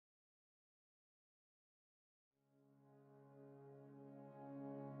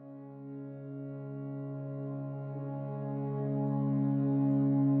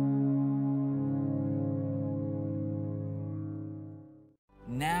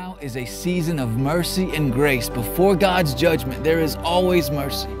now is a season of mercy and grace. Before God's judgment, there is always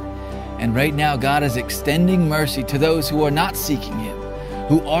mercy. And right now, God is extending mercy to those who are not seeking Him,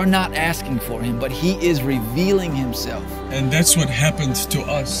 who are not asking for Him, but He is revealing Himself. And that's what happened to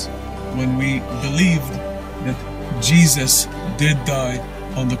us when we believed that Jesus did die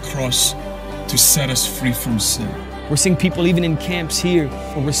on the cross to set us free from sin. We're seeing people even in camps here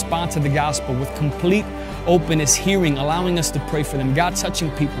who respond to the gospel with complete openness, hearing, allowing us to pray for them. God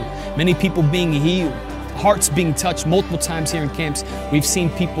touching people, many people being healed, hearts being touched multiple times here in camps. We've seen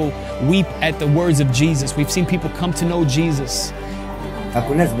people weep at the words of Jesus. We've seen people come to know Jesus.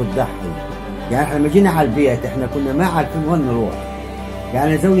 اكو ناس بتضحي، يعني احنا لما جينا على البيت احنا كنا ما عارفين وين نروح.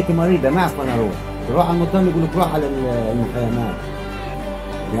 يعني زوجتي مريضة ما اعرف وين اروح. تروح على المطار يقول لك روح على المخيمات.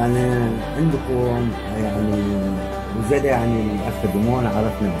 يعني عندكم يعني وزاد يعني الاخ دموع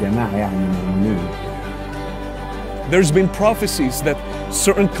عرفنا الجماعة يعني مؤمنين. There's been prophecies that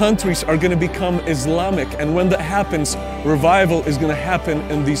certain countries are going to become Islamic, and when that happens, revival is going to happen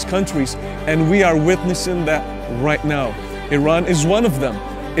in these countries, and we are witnessing that right now. Iran is one of them.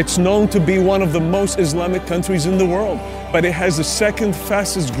 It's known to be one of the most Islamic countries in the world, but it has the second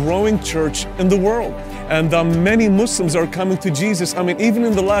fastest growing church in the world. And many Muslims are coming to Jesus. I mean, even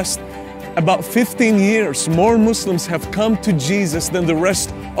in the last about 15 years, more Muslims have come to Jesus than the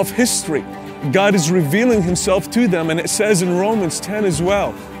rest of history. God is revealing Himself to them, and it says in Romans 10 as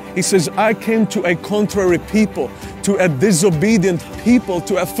well. He says, I came to a contrary people, to a disobedient people,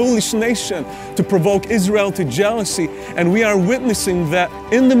 to a foolish nation, to provoke Israel to jealousy. And we are witnessing that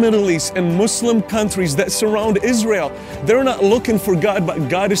in the Middle East and Muslim countries that surround Israel, they're not looking for God, but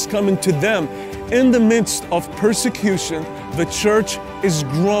God is coming to them. In the midst of persecution, the church is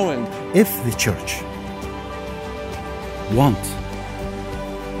growing. If the church wants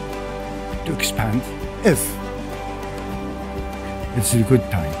to expand, it's a good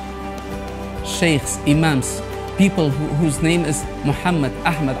time. Sheikhs, imams, people whose name is Muhammad,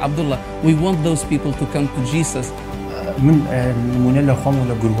 Ahmed, Abdullah, we want those people to come to Jesus. من المونيلا خام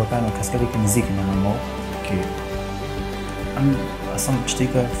ولا جروبا كانوا كسكري كنزيك نعمو كي أم أصلا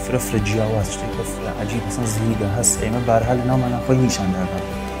اشتيكا فرفر جياواز اشتيكا فرفر عجيب أصلا زليقة هس أي ما بعرف هل نوم أنا خوي نيشان هذا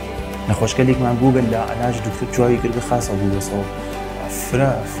نخوش كليك مع جوجل لا علاج دكتور جوي كده خاصة جوجل صوب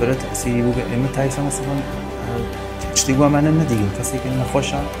فرا تأثير جوجل إما تايسا مثلا اشتيكوا معنا النتيجة كسي كنا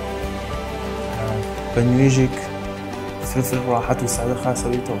خوشة بنيجيك فرفر راحة وسعادة خاصة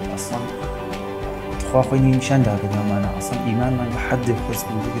بيتو أصلا خوي نيشان ده كده معنا أصلا إيمان ما يحد بس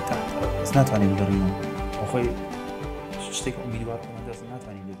بيجي تحت بس ناتواني بدريهم أخوي اشتيك أمي بارك ما درس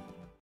ناتواني